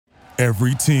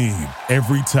Every team,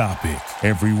 every topic,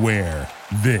 everywhere.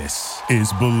 This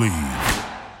is Believe.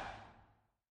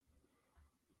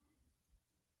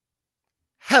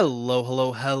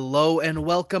 Hello, and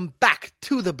welcome back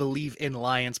to the Believe in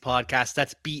Lions podcast.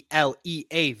 That's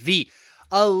BLEAV.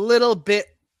 A little bit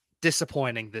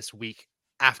disappointing this week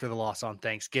after the loss on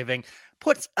Thanksgiving.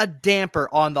 Puts a damper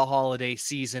on the holiday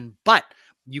season, but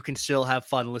you can still have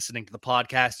fun listening to the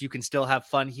podcast. You can still have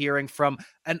fun hearing from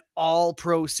an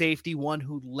all-pro safety, one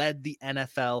who led the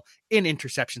NFL in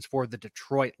interceptions for the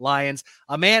Detroit Lions,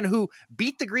 a man who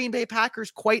beat the Green Bay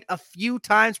Packers quite a few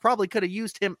times, probably could have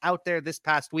used him out there this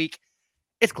past week.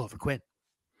 It's Glover Quin.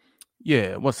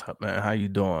 Yeah, what's up, man? How you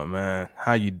doing, man?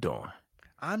 How you doing?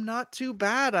 I'm not too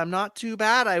bad.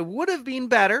 I would have been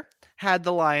better had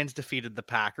the Lions defeated the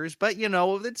Packers, but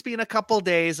it's been a couple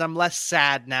days. I'm less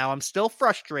sad now. I'm still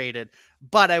frustrated,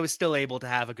 but I was still able to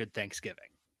have a good Thanksgiving.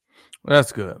 Well,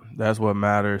 that's good. That's what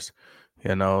matters.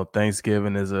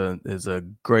 Thanksgiving is a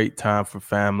great time for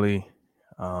family.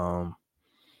 Got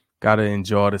to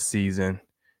enjoy the season.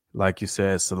 Like you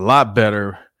said, it's a lot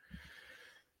better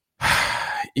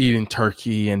eating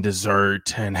turkey and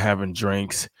dessert and having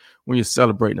drinks when you're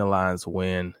celebrating the Lions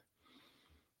win.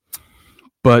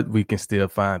 But we can still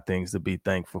find things to be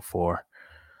thankful for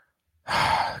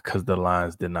because the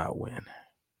Lions did not win.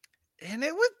 And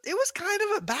it was kind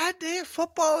of a bad day of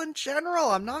football in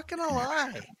general. I'm not going to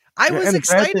lie. I was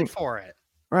excited for it.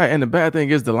 Right. And the bad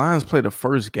thing is the Lions play the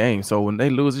first game. So when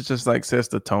they lose, it just like sets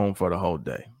the tone for the whole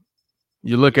day.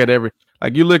 You look at every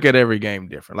game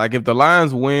different. Like if the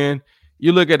Lions win,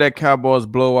 you look at that Cowboys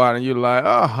blowout and you're like,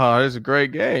 oh, it's a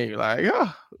great game. Like,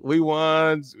 oh, we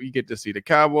won. We get to see the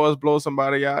Cowboys blow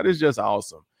somebody out. It's just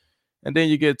awesome. And then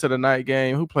you get to the night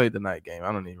game. Who played the night game?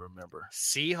 I don't even remember.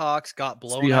 Seahawks got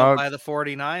blown out by the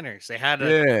 49ers. They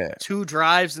had 2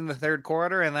 drives in the third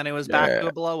quarter, and then it was back to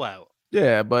a blowout.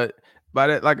 Yeah, but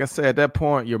like I said, at that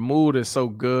point, your mood is so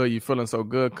good. You're feeling so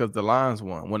good because the Lions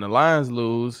won. When the Lions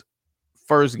lose,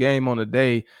 first game on the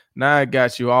day, now it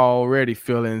got you already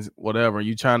feeling whatever.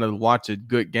 You're trying to watch a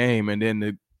good game, and then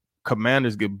the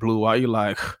Commanders get blew out. You're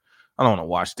like, I don't want to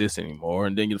watch this anymore.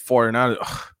 And then you're 49ers.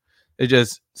 It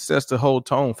just sets the whole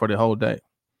tone for the whole day.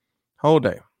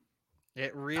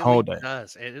 It really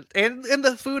does. And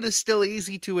the food is still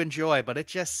easy to enjoy, but it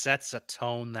just sets a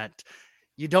tone that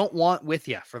you don't want with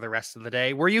you for the rest of the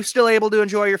day. Were you still able to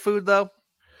enjoy your food, though?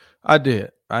 I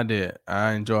did. I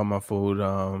enjoyed my food.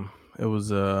 It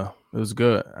was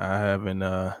good. I haven't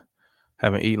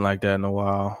eaten like that in a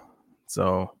while,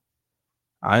 so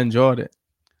I enjoyed it.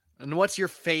 And what's your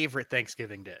favorite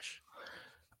Thanksgiving dish?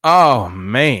 Oh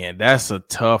man, that's a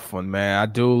tough one, man. I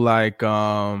do like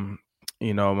my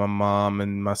mom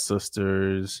and my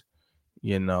sisters,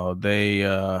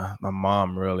 my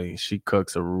mom really, she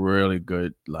cooks a really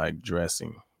good like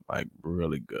dressing, like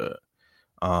really good.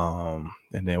 And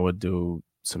then we'll do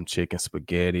some chicken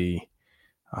spaghetti.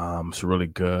 It's really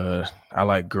good. I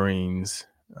like greens,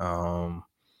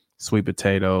 sweet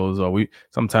potatoes, or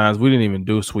sometimes we didn't even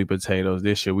do sweet potatoes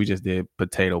this year. We just did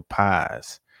potato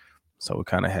pies. So we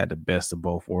kind of had the best of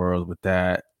both worlds with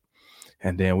that.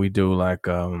 And then we do like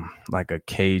a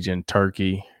Cajun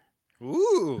turkey.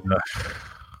 Ooh.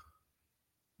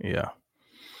 Yeah.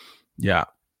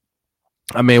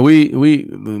 I mean, we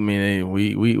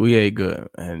ate good,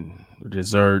 and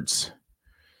desserts,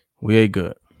 we ate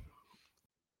good.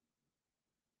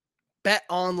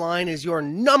 BetOnline is your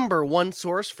number one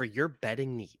source for your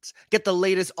betting needs. Get the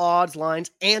latest odds,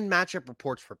 lines, and matchup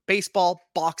reports for baseball,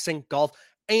 boxing, golf,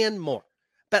 and more.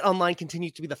 BetOnline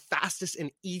continues to be the fastest and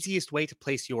easiest way to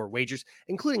place your wagers,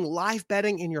 including live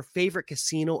betting in your favorite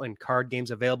casino and card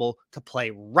games available to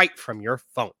play right from your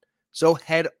phone. So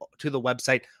head to the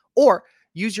website or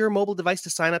use your mobile device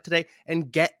to sign up today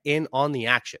and get in on the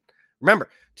action. Remember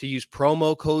to use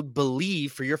promo code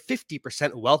BELIEVE for your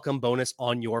 50% welcome bonus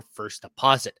on your first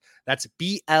deposit. That's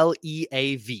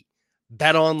BLEAV.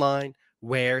 BetOnline,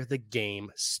 where the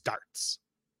game starts.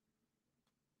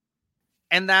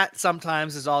 And that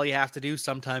sometimes is all you have to do.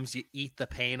 Sometimes you eat the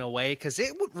pain away because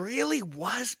it really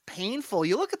was painful.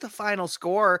 You look at the final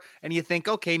score and you think,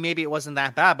 okay, maybe it wasn't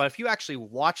that bad. But if you actually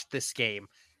watched this game,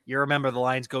 you remember the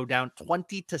Lions go down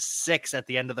 20-6 at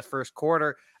the end of the first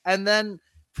quarter. And then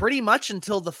pretty much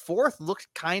until the fourth looked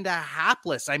kind of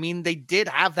hapless. I mean, they did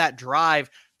have that drive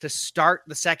to start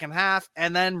the second half.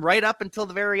 And then right up until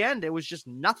the very end, it was just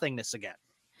nothingness again.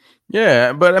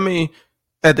 Yeah, but I mean,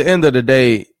 at the end of the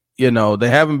day, they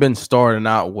haven't been starting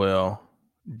out well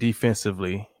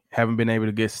defensively, haven't been able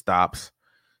to get stops.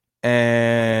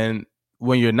 And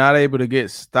when you're not able to get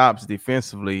stops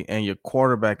defensively and your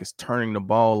quarterback is turning the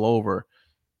ball over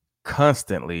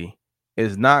constantly,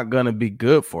 is not going to be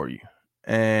good for you.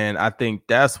 And I think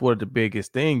that's what the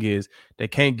biggest thing is. They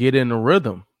can't get in the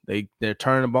rhythm. They're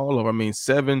turning the ball over. I mean,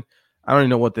 7, I don't even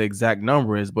know what the exact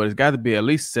number is, but it's got to be at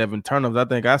least 7 turnovers. I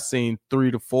think I've seen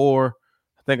 3 to 4.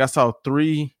 I think I saw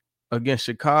 3 against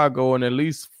Chicago and at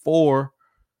least 4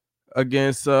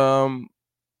 against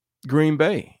Green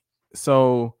Bay.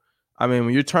 So, I mean,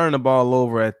 when you're turning the ball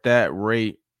over at that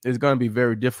rate, it's going to be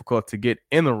very difficult to get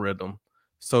in the rhythm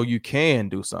so you can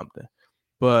do something.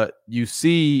 But you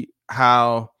see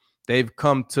how they've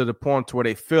come to the point where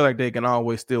they feel like they can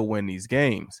always still win these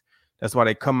games. That's why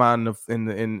they come out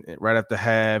in right after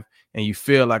half, and you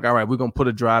feel like, all right, we're gonna put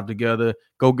a drive together,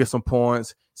 go get some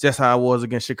points. It's just how it was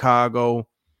against Chicago.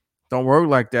 Don't work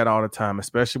like that all the time,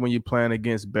 especially when you're playing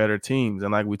against better teams.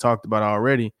 And like we talked about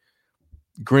already,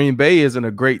 Green Bay isn't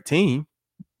a great team,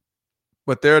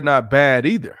 but they're not bad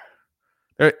either.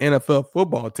 They're an NFL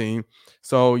football team.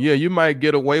 So, yeah, you might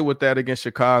get away with that against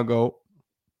Chicago,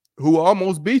 who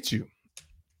almost beat you.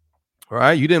 All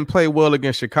right? You didn't play well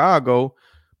against Chicago,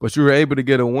 but you were able to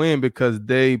get a win because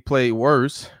they played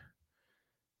worse.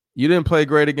 You didn't play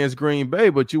great against Green Bay,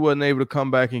 but you wasn't able to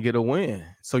come back and get a win.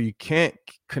 So you can't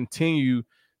continue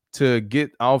to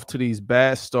get off to these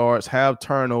bad starts, have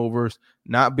turnovers,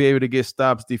 not be able to get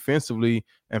stops defensively,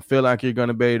 and feel like you're going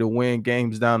to be able to win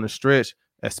games down the stretch,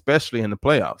 especially in the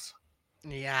playoffs.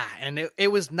 Yeah, and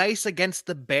it was nice against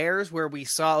the Bears where we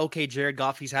saw, okay, Jared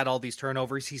Goff, he's had all these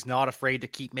turnovers. He's not afraid to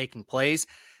keep making plays.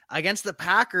 Against the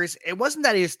Packers, it wasn't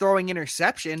that he was throwing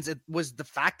interceptions. It was the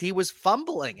fact he was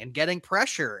fumbling and getting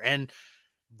pressure. And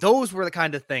those were the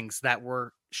kind of things that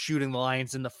were shooting the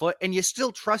Lions in the foot. And you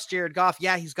still trust Jared Goff.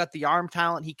 Yeah, he's got the arm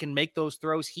talent. He can make those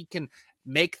throws. He can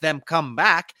make them come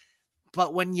back.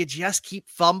 But when you just keep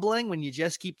fumbling, when you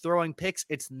just keep throwing picks,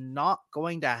 it's not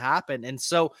going to happen. And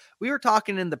so we were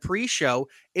talking in the pre-show,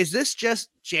 is this just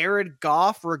Jared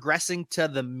Goff regressing to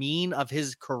the mean of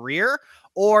his career?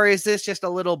 Or is this just a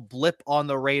little blip on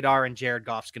the radar and Jared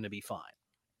Goff's going to be fine?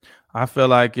 I feel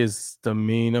like it's the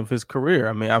mean of his career.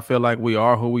 I mean, I feel like we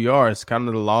are who we are. It's kind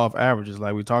of the law of averages,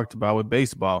 like we talked about with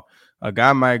baseball. A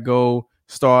guy might go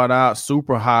start out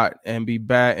super hot and be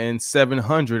batting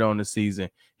 700 on the season.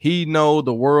 He know,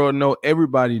 the world know,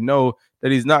 everybody know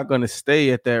that he's not going to stay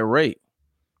at that rate.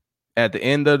 At the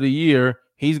end of the year,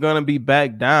 he's going to be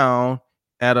back down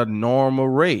at a normal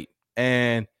rate.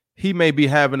 And he may be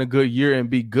having a good year and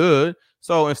be good.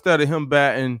 So instead of him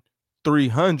batting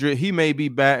 300, he may be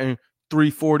batting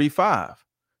 345,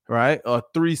 right? Or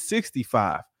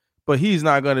 365. But he's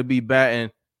not going to be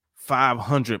batting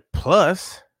 500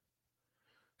 plus.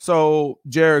 So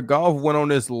Jared Goff went on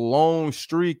this long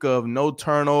streak of no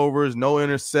turnovers, no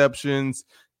interceptions,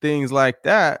 things like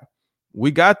that. We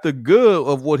got the good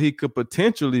of what he could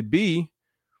potentially be,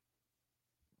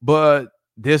 but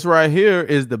this right here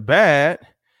is the bad,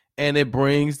 and it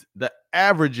brings the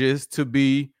averages to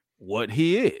be what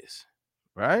he is,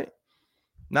 right?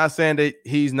 Not saying that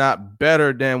he's not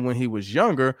better than when he was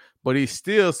younger, but he's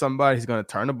still somebody who's going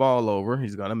to turn the ball over.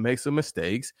 He's going to make some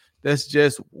mistakes. That's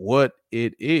just what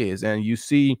it is. And you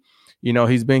see,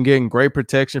 he's been getting great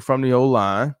protection from the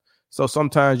O-line. So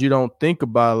sometimes you don't think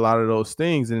about a lot of those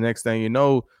things. And the next thing you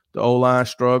know, the O-line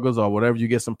struggles or whatever, you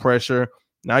get some pressure.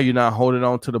 Now you're not holding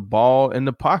on to the ball in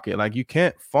the pocket. Like, you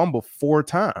can't fumble 4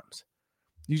 times.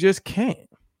 You just can't.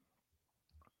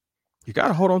 You got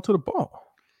to hold on to the ball.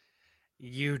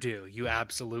 You do. You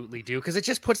absolutely do. Because it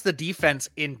just puts the defense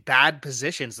in bad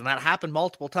positions. And that happened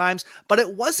multiple times. But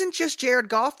it wasn't just Jared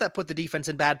Goff that put the defense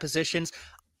in bad positions.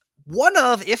 One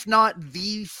of, if not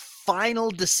the final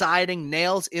deciding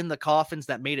nails in the coffins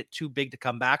that made it too big to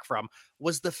come back from,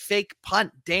 was the fake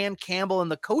punt. Dan Campbell and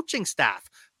the coaching staff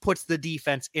puts the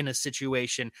defense in a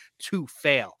situation to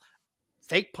fail.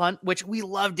 Fake punt, which we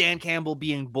love Dan Campbell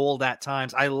being bold at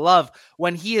times. I love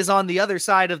when he is on the other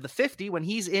side of the 50, when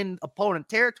he's in opponent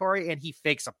territory and he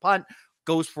fakes a punt,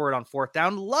 goes for it on 4th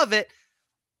down. Love it.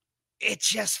 It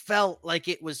just felt like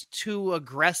it was too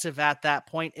aggressive at that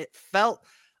point. It felt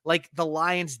like the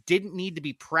Lions didn't need to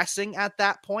be pressing at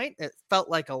that point. It felt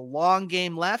like a long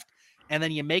game left. And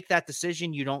then you make that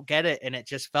decision, you don't get it. And it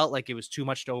just felt like it was too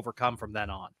much to overcome from then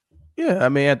on. Yeah. I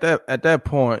mean, at that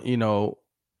point,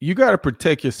 you got to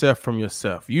protect yourself from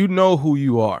yourself. You know who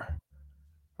you are,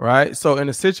 right? So in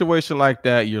a situation like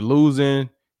that, you're losing.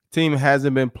 Team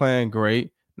hasn't been playing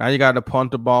great. Now you got to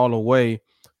punt the ball away.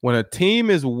 When a team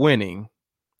is winning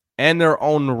and they're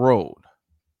on the road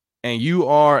and you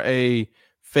are a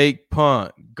fake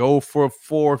punt, go for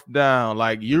 4th down,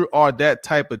 like you are that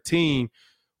type of team,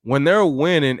 when they're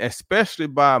winning, especially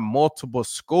by multiple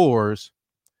scores,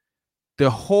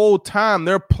 the whole time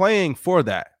they're playing for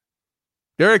that.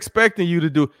 They're expecting you to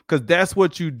do, because that's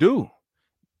what you do.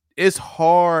 It's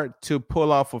hard to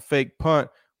pull off a fake punt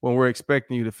when we're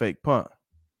expecting you to fake punt.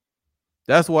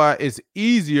 That's why it's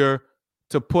easier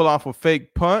to pull off a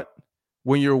fake punt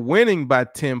when you're winning by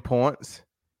 10 points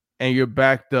and you're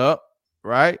backed up,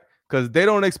 right? Because they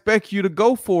don't expect you to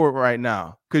go for it right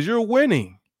now because you're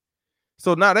winning.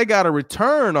 So now they got a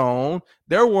return on.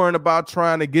 They're worrying about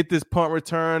trying to get this punt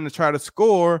return to try to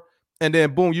score. And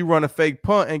then, boom, you run a fake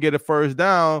punt and get a first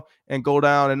down and go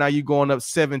down. And now you're going up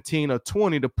 17 or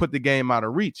 20 to put the game out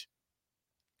of reach.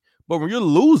 But when you're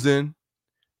losing,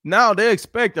 now they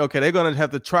expect, okay, they're going to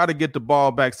have to try to get the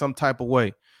ball back some type of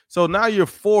way. So now you're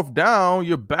fourth down,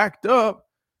 you're backed up.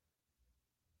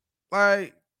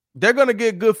 Like, they're going to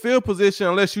get good field position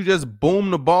unless you just boom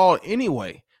the ball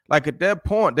anyway. Like, at that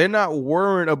point, they're not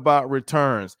worried about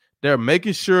returns. They're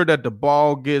making sure that the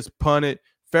ball gets punted.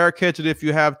 Fair catch it if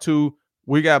you have to.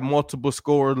 We got multiple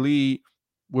score lead.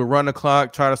 We'll run the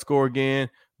clock, try to score again,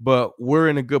 but we're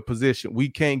in a good position. We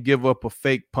can't give up a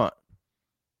fake punt.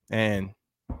 And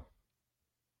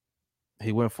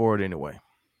he went for it anyway.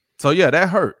 So, yeah, that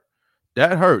hurt.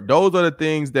 That hurt. Those are the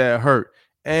things that hurt.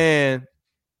 And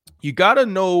you got to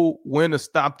know when to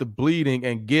stop the bleeding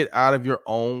and get out of your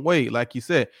own way. Like you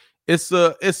said, it's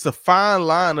a fine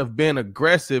line of being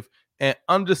aggressive and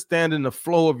understanding the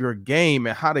flow of your game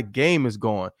and how the game is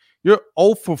going. You're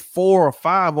 0 for 4 or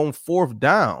 5 on fourth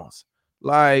downs.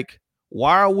 Like,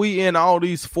 why are we in all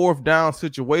these fourth down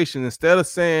situations? Instead of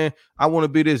saying, I want to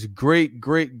be this great,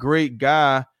 great, great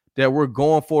guy that we're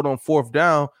going for it on fourth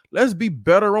down, let's be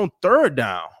better on third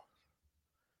down.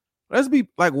 Let's be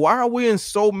like, why are we in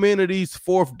so many of these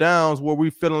fourth downs where we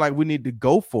feeling like we need to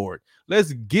go for it?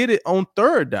 Let's get it on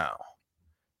third down.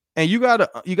 And you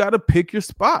gotta pick your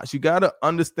spots. You gotta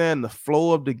understand the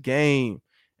flow of the game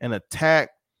and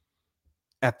attack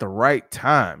at the right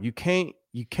time. You can't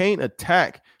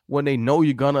attack when they know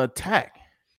you're gonna attack.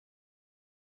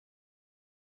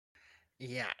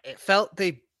 Yeah, it felt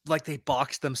they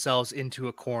boxed themselves into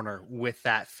a corner with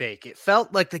that fake. It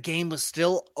felt like the game was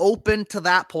still open to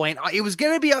that point. It was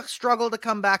going to be a struggle to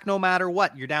come back no matter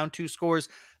what. You're down 2 scores,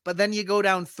 but then you go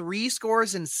down 3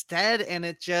 scores instead, and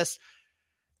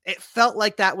it felt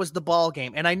like that was the ball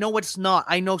game. And I know it's not.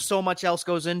 I know so much else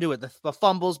goes into it. The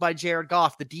fumbles by Jared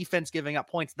Goff, the defense giving up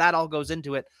points, that all goes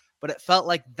into it. But it felt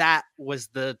like that was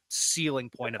the ceiling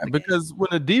point of the game. Because when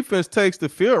the defense takes the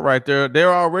field right there,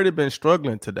 they're already been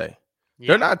struggling today. Yeah.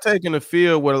 They're not taking the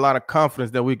field with a lot of confidence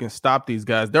that we can stop these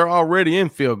guys. They're already in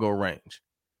field goal range,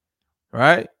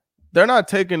 right? They're not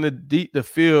taking the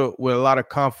field with a lot of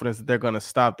confidence that they're going to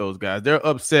stop those guys. They're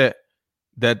upset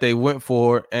that they went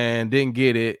for it and didn't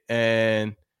get it,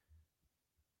 and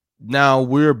now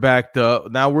we're backed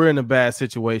up. Now we're in a bad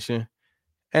situation,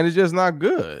 and it's just not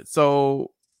good. So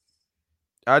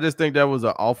I just think that was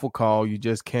an awful call. You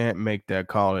just can't make that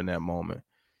call in that moment.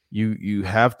 You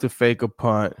have to fake a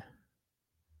punt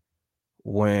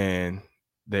when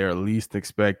they're least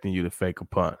expecting you to fake a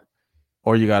punt,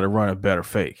 or you got to run a better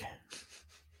fake.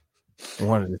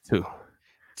 One of the two.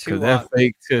 Because that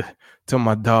fake to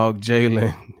my dog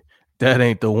Jalen, that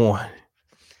ain't the one.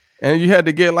 And you had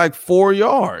to get like 4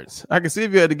 yards. I can see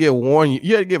if you had to get 1,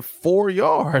 you had to get 4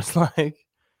 yards. Like,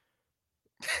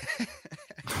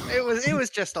 it was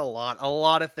just a lot. A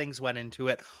lot of things went into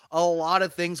it. A lot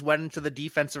of things went into the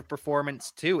defensive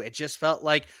performance too. It just felt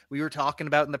like we were talking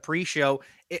about in the pre-show.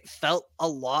 It felt a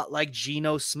lot like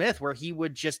Geno Smith, where he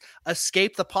would just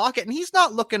escape the pocket, and he's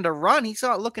not looking to run. He's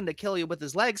not looking to kill you with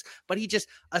his legs, but he just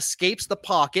escapes the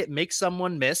pocket, makes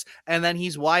someone miss, and then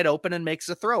he's wide open and makes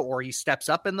a throw, or he steps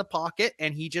up in the pocket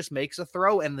and he just makes a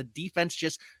throw, and the defense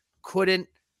just couldn't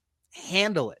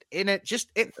handle it. And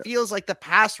it feels like the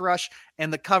pass rush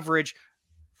and the coverage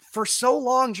for so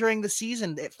long during the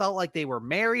season, it felt like they were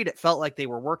married. It felt like they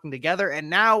were working together. And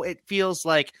now it feels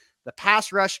like the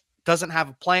pass rush doesn't have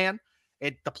a plan.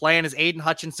 The plan is Aiden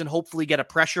Hutchinson hopefully get a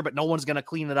pressure, but no one's going to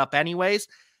clean it up anyways.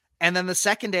 And then the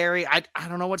secondary, I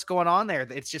don't know what's going on there.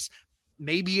 It's just,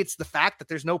 maybe it's the fact that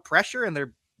there's no pressure and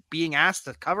they're being asked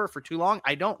to cover for too long.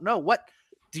 I don't know. What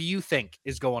do you think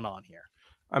is going on here?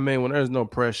 I mean, when there's no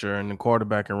pressure and the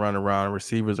quarterback can run around and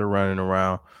receivers are running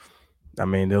around, I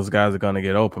mean, those guys are going to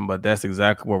get open, but that's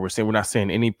exactly what we're seeing. We're not seeing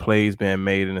any plays being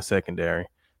made in the secondary.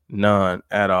 None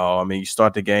at all. I mean, you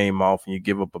start the game off and you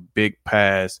give up a big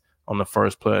pass on the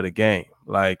first play of the game.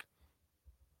 Like,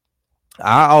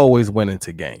 I always went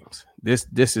into games.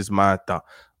 This is my thought.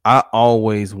 I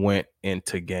always went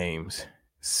into games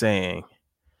saying,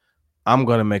 I'm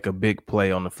going to make a big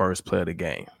play on the first play of the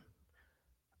game.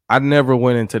 I never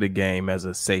went into the game as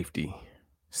a safety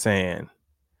saying,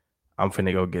 I'm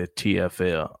finna go get a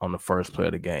TFL on the first play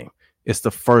of the game. It's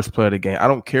the first play of the game. I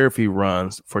don't care if he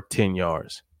runs for 10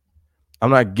 yards.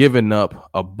 I'm not giving up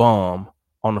a bomb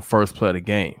on the first play of the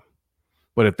game.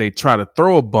 But if they try to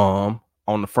throw a bomb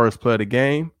on the first play of the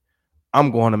game,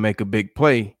 I'm going to make a big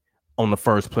play on the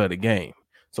first play of the game.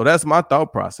 So that's my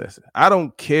thought process. I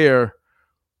don't care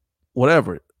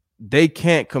whatever. They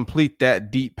can't complete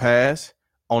that deep pass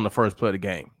on the first play of the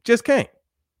game. Just can't.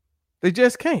 They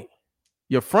just can't.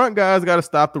 Your front guys got to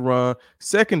stop the run.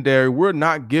 Secondary, we're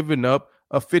not giving up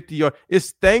a 50-yard.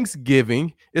 It's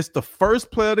Thanksgiving. It's the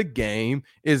first play of the game.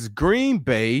 It's Green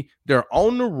Bay. They're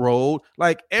on the road.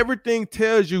 Like, everything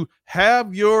tells you,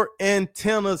 have your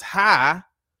antennas high.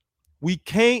 We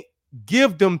can't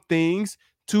give them things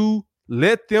to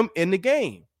let them in the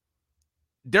game.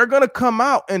 They're going to come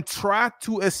out and try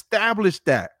to establish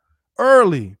that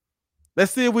early.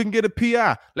 Let's see if we can get a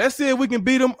PI. Let's see if we can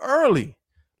beat them early.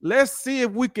 Let's see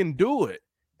if we can do it.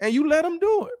 And you let them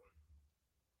do it.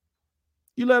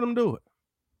 You let them do it.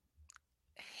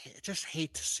 I just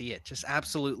hate to see it. Just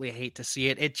absolutely hate to see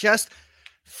it. It just,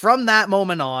 from that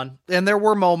moment on, and there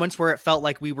were moments where it felt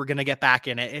like we were going to get back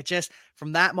in it. It just,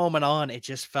 from that moment on, it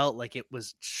just felt like it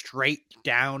was straight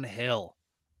downhill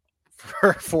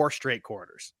for 4 straight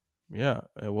quarters. Yeah,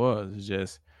 it was. It's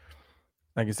just,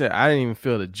 like I said, I didn't even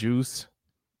feel the juice.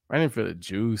 I didn't feel the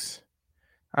juice.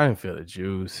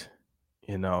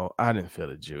 You know, I didn't feel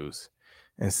the juice.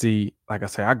 And see, like I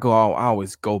say, I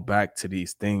always go back to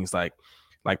these things. Like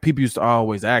people used to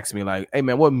always ask me, like, hey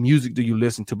man, what music do you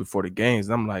listen to before the games?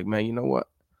 And I'm like, man, you know what?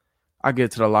 I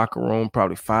get to the locker room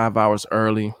probably 5 hours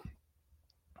early,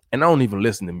 and I don't even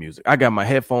listen to music. I got my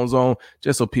headphones on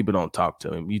just so people don't talk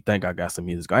to me. You think I got some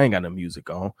music? I ain't got no music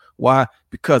on. Why?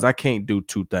 Because I can't do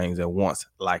 2 things at once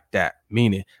like that.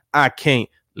 Meaning I can't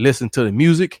listen to the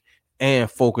music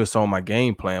and focus on my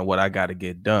game plan, what I got to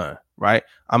get done, right?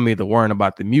 I'm either worrying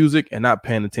about the music and not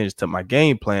paying attention to my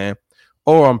game plan,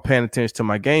 or I'm paying attention to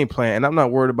my game plan and I'm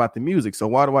not worried about the music. So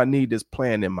why do I need this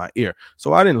playing in my ear?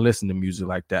 So I didn't listen to music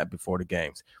like that before the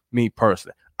games. Me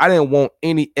personally, I didn't want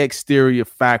any exterior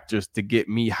factors to get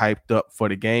me hyped up for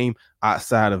the game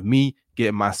outside of me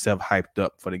getting myself hyped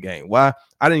up for the game. Why?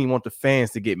 I didn't even want the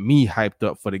fans to get me hyped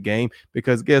up for the game,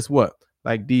 because guess what?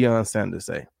 Like Deion Sanders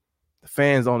say, the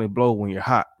fans only blow when you're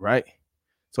hot, right?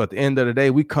 So at the end of the day,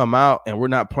 we come out and we're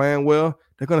not playing well,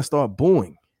 they're going to start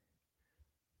booing.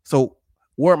 So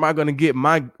where am I going to get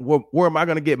my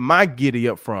giddy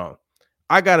up from?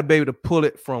 I got to be able to pull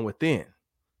it from within.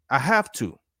 I have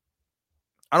to.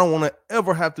 I don't want to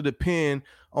ever have to depend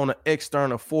on an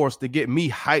external force to get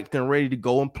me hyped and ready to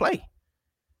go and play.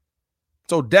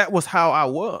 So that was how I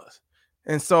was.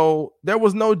 And so there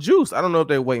was no juice. I don't know if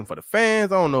they were waiting for the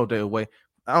fans. I don't know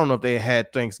if they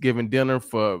had Thanksgiving dinner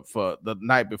for the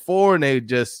night before and they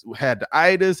just had the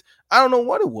itis. I don't know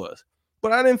what it was,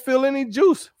 but I didn't feel any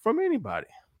juice from anybody.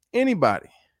 And then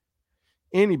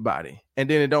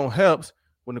it don't help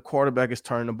when the quarterback is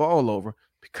turning the ball over,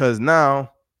 because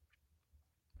now,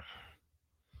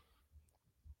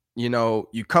 you know,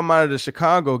 you come out of the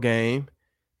Chicago game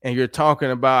and you're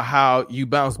talking about how you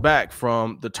bounce back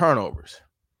from the turnovers,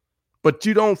 but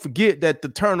you don't forget that the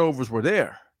turnovers were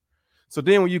there. So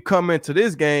then when you come into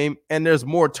this game and there's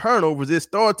more turnovers, it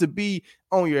starts to be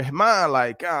on your mind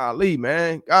like, golly,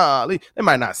 man, golly. They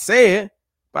might not say it,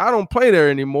 but I don't play there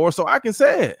anymore, so I can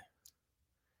say it,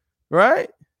 right?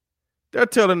 They're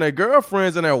telling their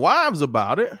girlfriends and their wives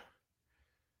about it.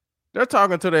 They're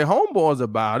talking to their homeboys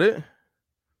about it,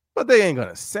 but they ain't going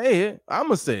to say it. I'm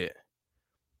going to say it.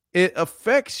 It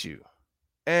affects you,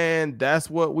 and that's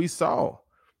what we saw.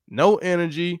 No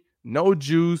energy, no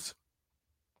juice.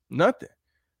 Nothing.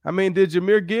 I mean, did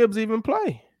Jahmyr Gibbs even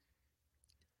play?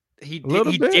 He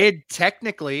did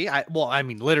technically.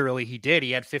 Literally he did.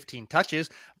 He had 15 touches,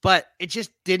 but it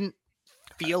just didn't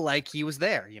feel like he was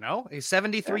there. You know,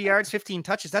 73 yards, 15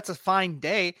 touches. That's a fine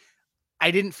day.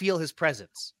 I didn't feel his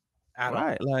presence at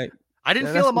all. Like I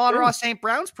didn't feel Amon-Ra St.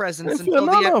 Brown's presence until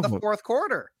the end of the fourth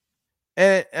quarter.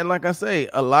 And like I say,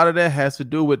 a lot of that has to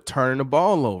do with turning the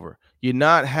ball over. You're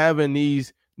not having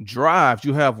these drives.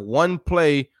 You have one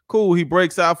play. Cool, he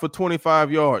breaks out for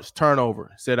 25 yards.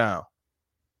 Turnover. Sit down.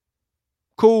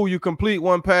 Cool, you complete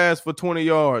one pass for 20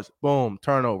 yards. Boom,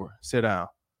 turnover. Sit down.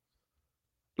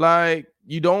 Like,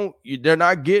 they're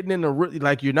not getting in the,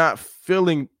 like, you're not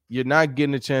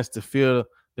getting a chance to feel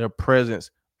their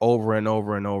presence over and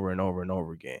over and over and over and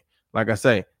over again. Like I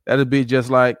say, that'd be just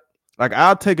like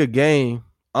I'll take a game,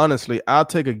 honestly, where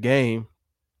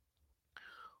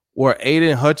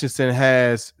Aiden Hutchinson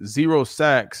has 0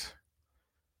 sacks,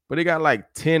 but he got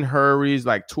like 10 hurries,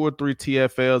 like 2 or 3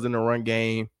 TFLs in the run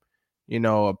game,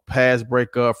 a pass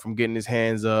breakup from getting his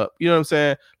hands up. You know what I'm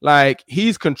saying? Like,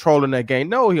 he's controlling that game.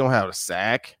 No, he don't have a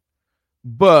sack,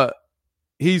 but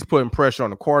he's putting pressure on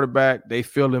the quarterback. They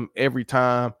feel him every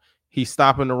time. He's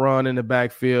stopping the run in the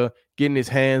backfield, getting his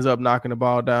hands up, knocking the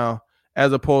ball down,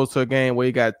 as opposed to a game where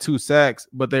he got 2 sacks,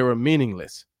 but they were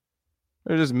meaningless.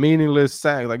 They're just meaningless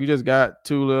sacks. Like, you just got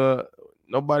two.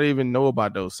 Nobody even know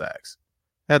about those sacks.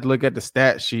 Had to look at the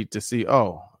stat sheet to see,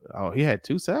 oh, he had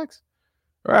 2 sacks,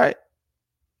 right?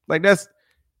 Like,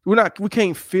 we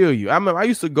can't feel you. I remember I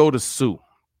used to go to Sue,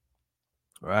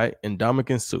 right? And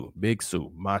Dominican Sue, Big Sue,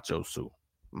 Macho Sue,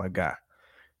 my guy.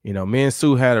 Me and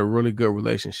Sue had a really good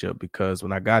relationship because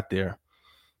when I got there,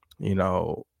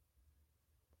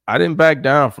 I didn't back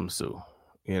down from Sue,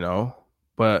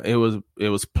 but it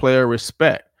was player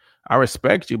respect. I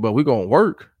respect you, but we're going to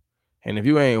work. And if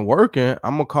you ain't working,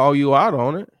 I'm going to call you out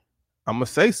on it. I'm going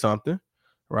to say something,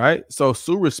 right? So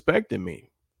Sue respected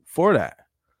me for that.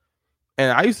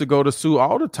 And I used to go to Sue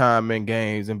all the time in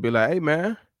games and be like, hey,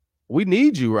 man, we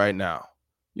need you right now.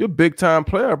 You're a big-time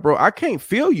player, bro. I can't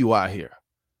feel you out here.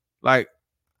 Like,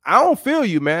 I don't feel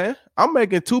you, man. I'm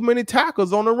making too many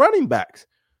tackles on the running backs.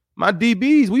 My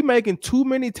DBs, we making too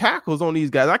many tackles on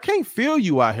these guys. I can't feel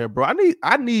you out here, bro.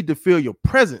 I need to feel your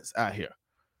presence out here.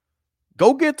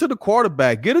 Go get to the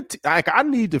quarterback. I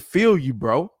need to feel you,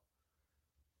 bro.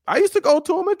 I used to go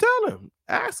to him and tell him,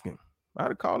 ask him. I had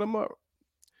to call him up,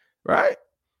 right?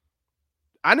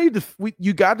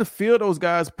 You got to feel those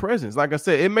guys' presence. Like I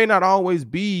said, it may not always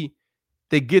be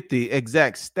they get the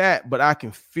exact stat, but I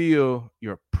can feel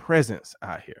your presence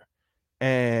out here.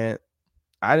 And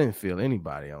I didn't feel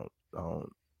anybody on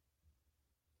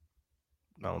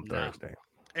Thursday.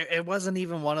 It wasn't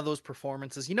even one of those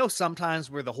performances.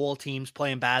 Sometimes where the whole team's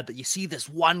playing bad, but you see this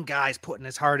one guy's putting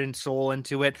his heart and soul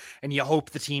into it, and you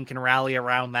hope the team can rally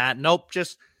around that. Nope,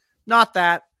 just not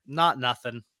that, not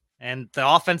nothing. And the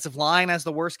offensive line has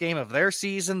the worst game of their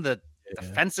season. The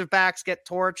defensive backs get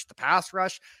torched. The pass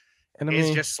rush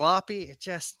is just sloppy.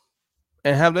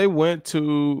 And have they went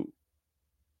to,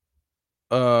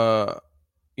 when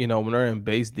they're in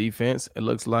base defense, it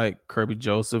looks like Kirby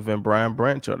Joseph and Brian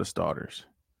Branch are the starters.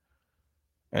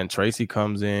 And Tracy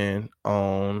comes in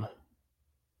on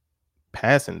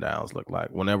passing downs, look like.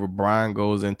 Whenever Brian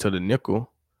goes into the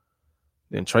nickel,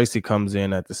 then Tracy comes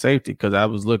in at the safety. Because I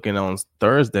was looking on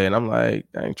Thursday, and I'm like,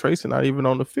 dang, Tracy not even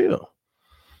on the field.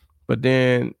 But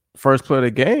then first play of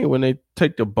the game, when they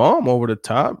take the bomb over the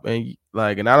top, and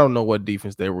I don't know what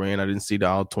defense they were in. I didn't see the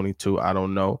all 22. I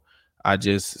don't know. I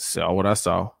just saw what I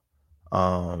saw.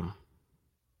 I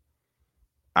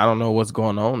don't know what's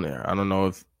going on there. I don't know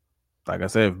if, like I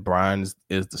said, if Brian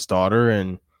is the starter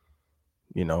and,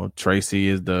 Tracy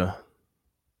is the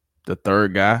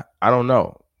third guy. I don't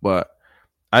know. But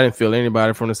I didn't feel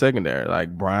anybody from the secondary.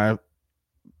 Like Brian,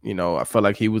 I felt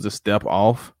like he was a step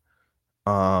off.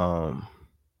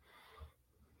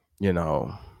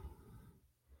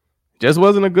 Just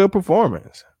wasn't a good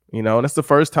performance. That's the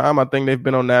first time I think they've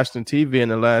been on national TV in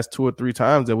the last 2 or 3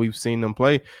 times that we've seen them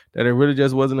play that it really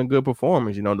just wasn't a good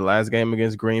performance. The last game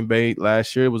against Green Bay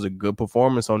last year was a good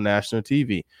performance on national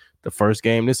TV. The first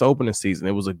game this opening season,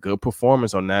 it was a good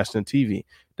performance on national TV.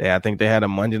 I think they had a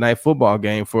Monday Night Football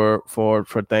game for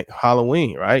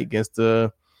Halloween, right? Against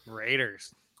the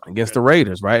Raiders.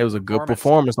 Right? It was a good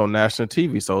performance on national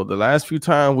TV. So the last few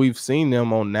times we've seen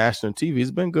them on national TV, it's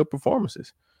been good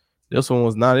performances. This one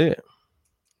was not it.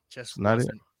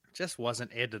 Just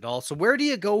wasn't it at all. So where do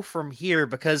you go from here?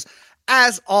 Because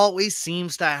as always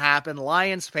seems to happen,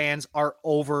 Lions fans are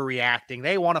overreacting.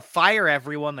 They want to fire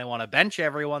everyone. They want to bench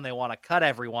everyone. They want to cut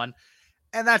everyone.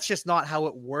 And that's just not how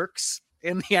it works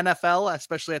in the NFL,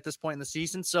 especially at this point in the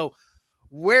season. So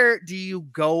where do you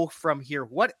go from here?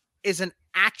 What is an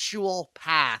actual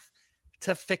path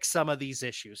to fix some of these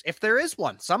issues? If there is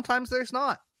one, sometimes there's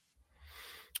not.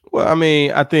 Well,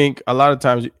 I think a lot of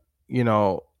times,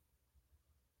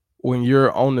 when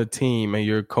you're on the team and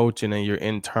you're coaching and you're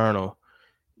internal,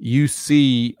 you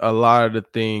see a lot of the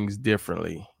things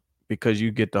differently because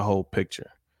you get the whole picture.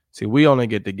 See, we only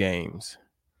get the games.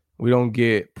 We don't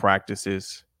get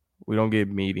practices. We don't get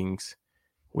meetings.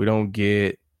 We don't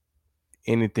get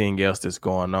anything else that's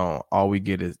going on. All we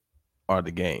get are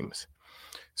the games.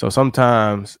 So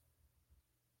sometimes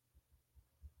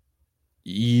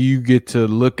you get to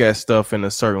look at stuff in a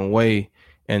certain way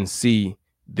and see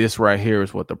this right here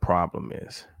is what the problem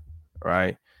is,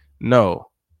 right? No,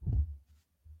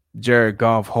 Jared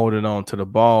Goff holding on to the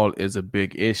ball is a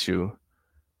big issue,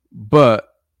 but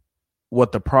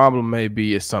what the problem may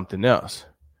be is something else.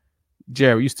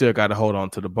 Jared, you still got to hold on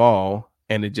to the ball,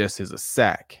 and it just is a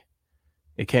sack.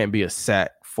 It can't be a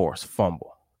sack forced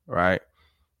fumble, right?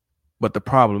 But the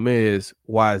problem is,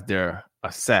 why is there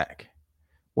a sack?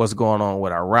 What's going on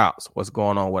with our routes? What's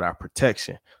going on with our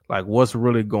protection? Like, what's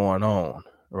really going on,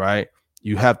 right?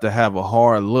 You have to have a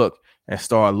hard look and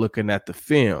start looking at the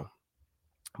film.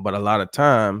 But a lot of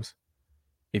times,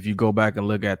 if you go back and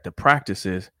look at the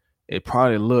practices, it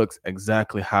probably looks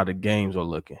exactly how the games are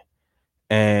looking.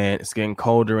 And it's getting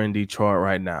colder in Detroit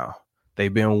right now.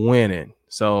 They've been winning.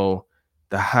 So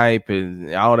the hype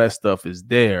is, all that stuff is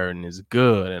there and is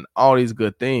good and all these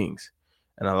good things.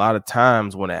 And a lot of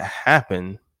times when it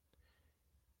happens,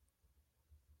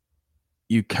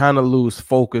 you kind of lose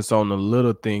focus on the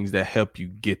little things that help you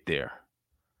get there.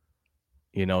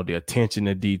 You know, the attention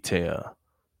to detail,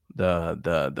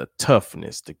 the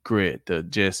toughness, the grit,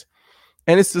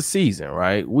 and it's the season,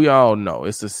 right? We all know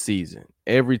it's a season.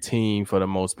 Every team, for the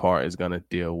most part, is going to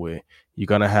deal with, you're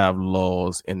going to have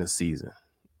lulls in the season,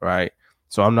 right?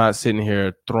 So I'm not sitting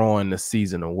here throwing the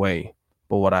season away.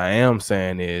 But what I am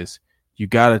saying is you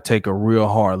got to take a real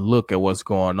hard look at what's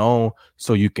going on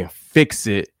so you can fix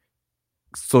it,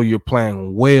 so you're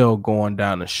playing well going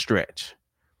down the stretch.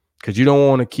 Because you don't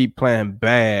want to keep playing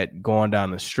bad going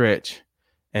down the stretch,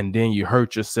 and then you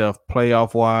hurt yourself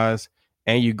playoff-wise,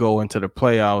 and you go into the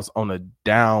playoffs on a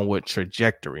downward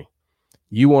trajectory.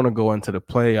 You want to go into the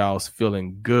playoffs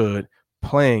feeling good,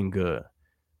 playing good.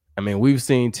 I mean, we've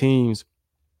seen teams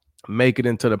make it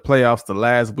into the playoffs the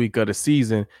last week of the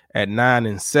season at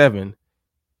 9-7,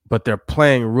 but they're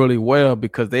playing really well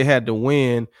because they had to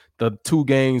win the 2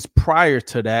 games prior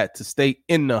to that to stay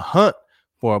in the hunt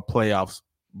for a playoffs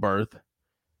berth.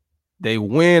 They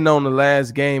win on the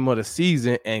last game of the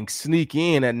season and sneak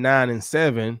in at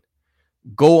 9-7,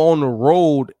 go on the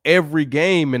road every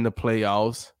game in the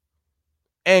playoffs,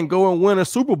 and go and win a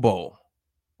Super Bowl.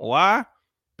 Why?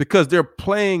 Because they're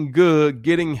playing good,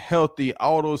 getting healthy,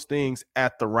 all those things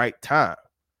at the right time.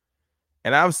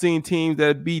 And I've seen teams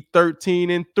that be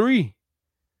 13-3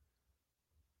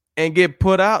 and get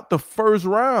put out the first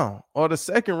round or the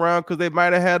second round because they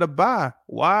might have had a bye.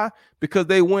 Why? Because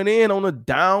they went in on a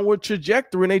downward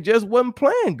trajectory and they just wasn't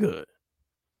playing good.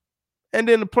 And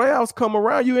then the playoffs come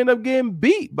around, you end up getting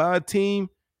beat by a team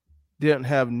that didn't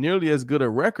have nearly as good a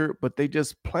record, but they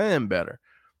just playing better.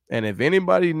 And if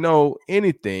anybody know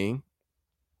anything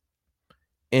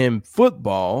in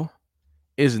football,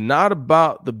 it's not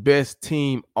about the best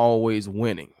team always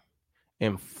winning.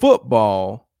 In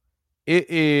football, it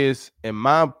is, in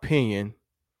my opinion,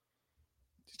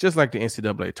 it's just like the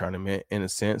NCAA tournament in a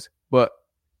sense, but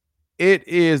it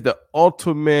is the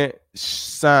ultimate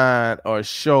sign or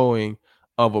showing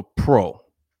of a pro.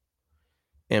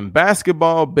 In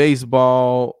basketball,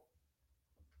 baseball,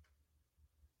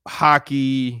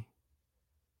 hockey,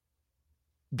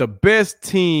 the best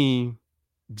team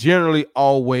generally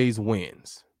always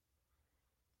wins,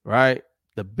 right?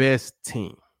 The best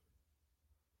team.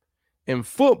 In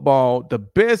football, the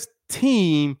best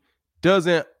team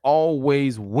doesn't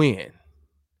always win.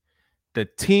 The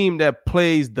team that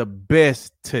plays the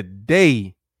best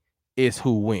today is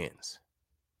who wins.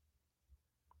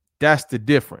 That's the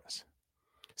difference.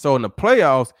 So in the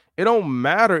playoffs, it don't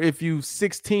matter if you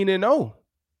 16-0,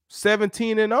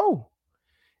 17-0.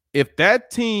 If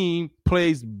that team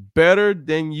plays better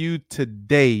than you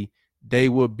today, they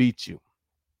will beat you.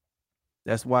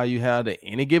 That's why you have the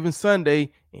any given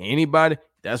Sunday, anybody,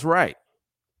 that's right.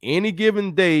 Any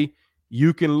given day,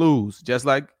 you can lose. Just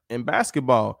like in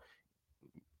basketball,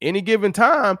 any given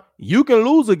time, you can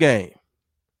lose a game.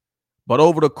 But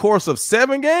over the course of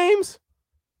 7 games,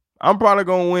 I'm probably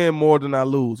going to win more than I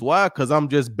lose. Why? Because I'm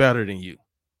just better than you.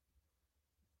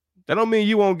 That don't mean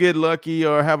you won't get lucky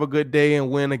or have a good day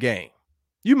and win a game.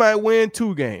 You might win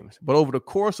 2 games, but over the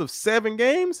course of 7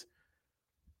 games,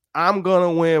 I'm going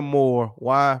to win more.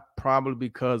 Why? Probably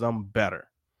because I'm better.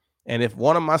 And if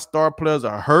one of my star players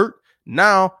are hurt,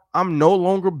 now I'm no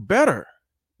longer better.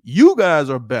 You guys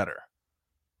are better.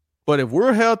 But if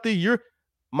we're healthy,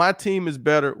 my team is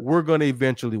better, we're going to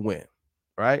eventually win,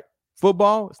 right?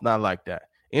 Football, it's not like that.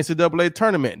 NCAA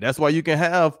tournament, that's why you can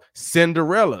have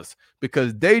Cinderellas,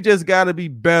 because they just got to be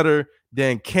better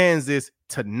than Kansas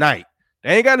tonight.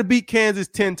 They ain't got to beat Kansas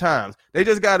 10 times. They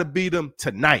just got to beat them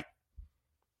tonight.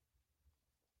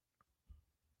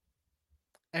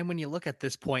 And when you look at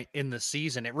this point in the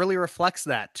season, it really reflects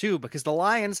that too, because the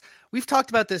Lions, we've talked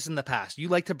about this in the past. You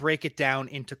like to break it down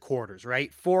into quarters,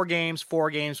 right? 4 games, 4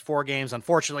 games, 4 games.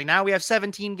 Unfortunately, now we have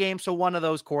 17 games, so one of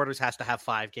those quarters has to have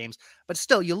 5 games. But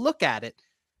still, you look at it,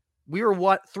 we were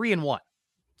 3-1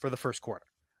 for the first quarter.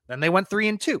 Then they went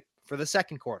 3-2 for the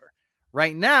second quarter.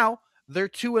 Right now, they're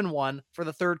 2-1 for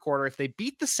the third quarter. If they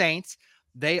beat the Saints,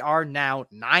 they are now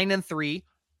 9-3.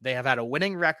 They have had a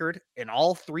winning record in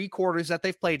all 3 quarters that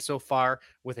they've played so far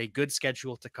with a good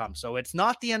schedule to come. So it's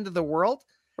not the end of the world.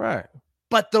 Right.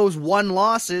 But those 1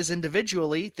 losses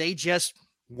individually, they just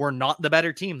were not the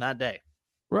better team that day.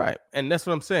 Right. And that's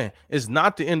what I'm saying. It's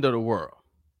not the end of the world.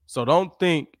 So don't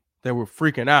think that we're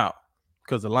freaking out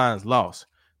because the Lions lost.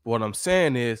 But what I'm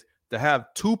saying is to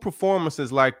have 2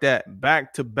 performances like that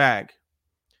back to back,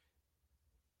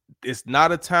 it's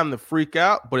not a time to freak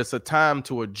out, but it's a time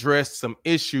to address some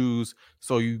issues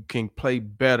so you can play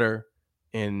better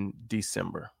in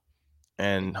December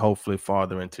and hopefully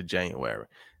farther into January.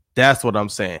 That's what I'm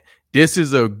saying. This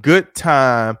is a good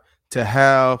time to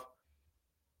have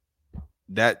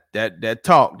that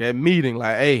talk, that meeting,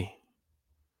 like, hey,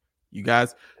 you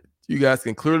guys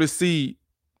can clearly see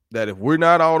that if we're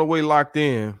not all the way locked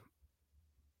in,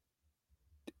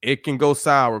 it can go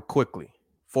sour quickly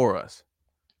for us.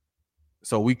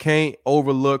 So we can't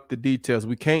overlook the details.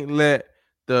 We can't let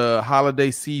the holiday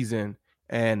season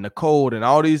and the cold and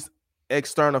all these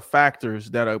external factors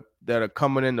that are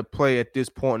coming into play at this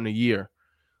point in the year,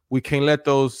 we can't let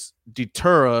those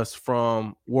deter us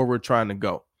from where we're trying to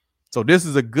go. So this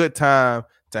is a good time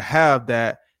to have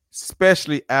that,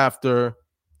 especially after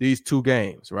these 2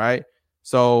 games, right?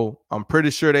 So I'm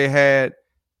pretty sure they had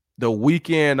the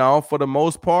weekend off for the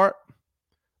most part,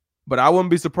 but I wouldn't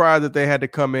be surprised if they had to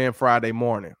come in Friday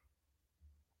morning,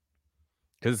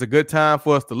 because it's a good time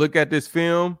for us to look at this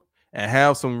film and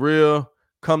have some real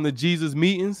come to Jesus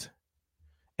meetings.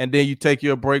 And then you take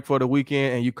your break for the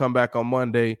weekend and you come back on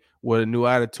Monday with a new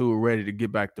attitude, ready to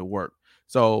get back to work.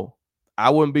 So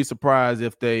I wouldn't be surprised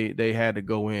if they had to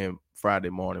go in Friday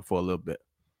morning for a little bit.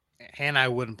 And I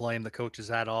wouldn't blame the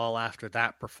coaches at all after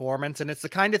that performance. And it's the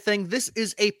kind of thing, this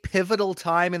is a pivotal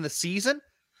time in the season,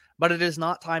 but it is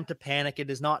not time to panic. It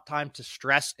is not time to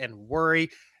stress and worry.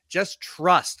 Just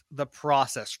trust the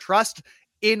process. Trust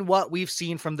in what we've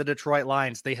seen from the Detroit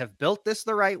Lions. They have built this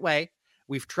the right way.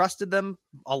 We've trusted them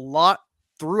a lot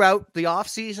throughout the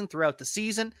offseason, throughout the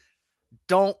season.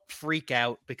 Don't freak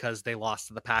out because they lost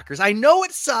to the Packers. I know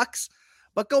it sucks,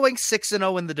 but going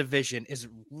 6-0 in the division is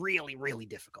really, really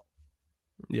difficult.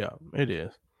 Yeah, it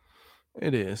is.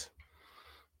 It is.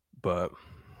 But,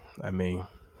 I mean,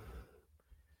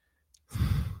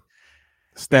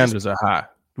 standards are high.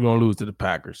 We're going to lose to the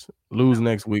Packers. Lose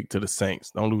next week to the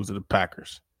Saints. Don't lose to the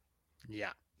Packers.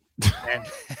 Yeah.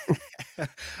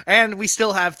 And we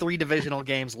still have 3 divisional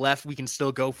games left. We can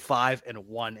still go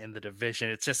 5-1 in the division.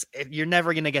 It's just, you're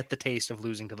never going to get the taste of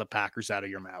losing to the Packers out of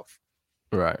your mouth.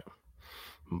 Right.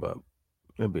 But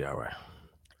it'll be all right.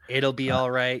 It'll be all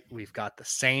right. We've got the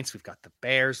Saints. We've got the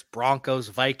Bears, Broncos,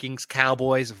 Vikings,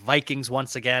 Cowboys, Vikings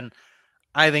once again.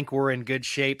 I think we're in good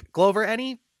shape. Glover,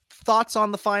 any thoughts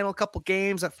on the final couple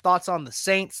games? Thoughts on the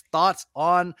Saints? Thoughts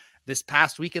on this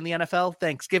past week in the NFL,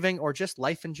 Thanksgiving, or just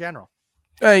life in general?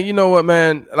 Hey, you know what,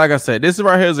 man? Like I said, this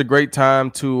right here is a great time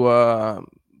to have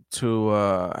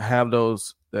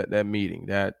that meeting,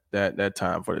 that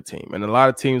time for the team. And a lot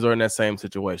of teams are in that same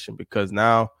situation because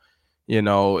now, you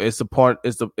know, it's the point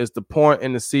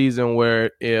in the season where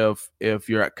if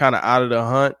you're kind of out of the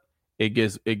hunt, it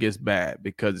gets bad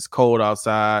because it's cold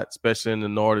outside, especially in the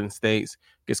northern states.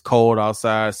 It gets cold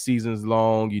outside, season's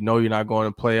long, you know you're not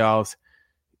going to playoffs.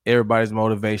 Everybody's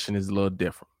motivation is a little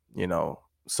different, you know.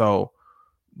 So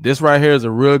this right here is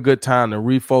a real good time to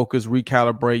refocus,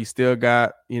 recalibrate. You still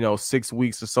got, 6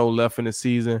 weeks or so left in the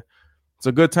season. It's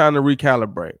a good time to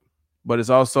recalibrate, but it's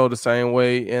also the same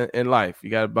way in life. You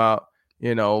got about,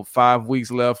 5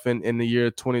 weeks left in the year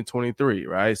 2023,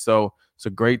 right? So it's a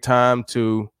great time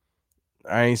to,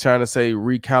 I ain't trying to say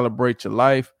recalibrate your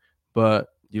life, but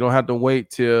you don't have to wait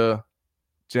till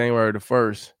January the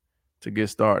 1st to get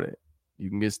started. You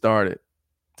can get started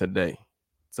today.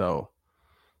 So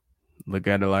look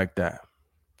at it like that.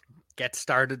 Get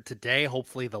started today.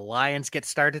 Hopefully the Lions get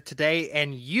started today,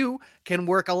 and you can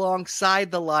work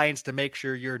alongside the Lions to make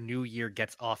sure your new year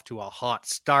gets off to a hot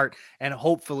start and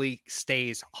hopefully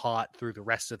stays hot through the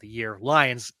rest of the year.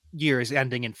 Lions year is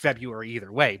ending in February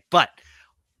either way, but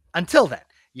until then,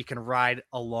 you can ride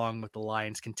along with the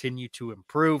Lions, continue to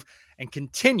improve, and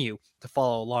continue to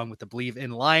follow along with the Believe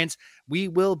in Lions. We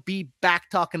will be back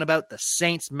talking about the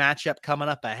Saints matchup coming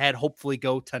up ahead, hopefully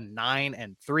go to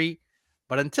 9-3.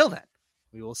 But until then,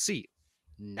 we will see you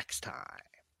next time.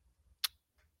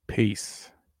 Peace.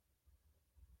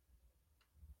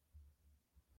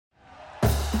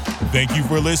 Thank you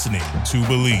for listening to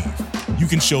Believe. You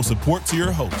can show support to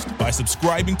your host by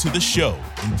subscribing to the show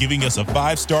and giving us a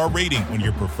 5-star rating on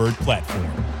your preferred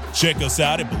platform. Check us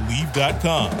out at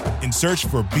Believe.com and search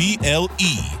for BLEAV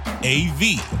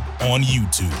on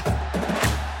YouTube.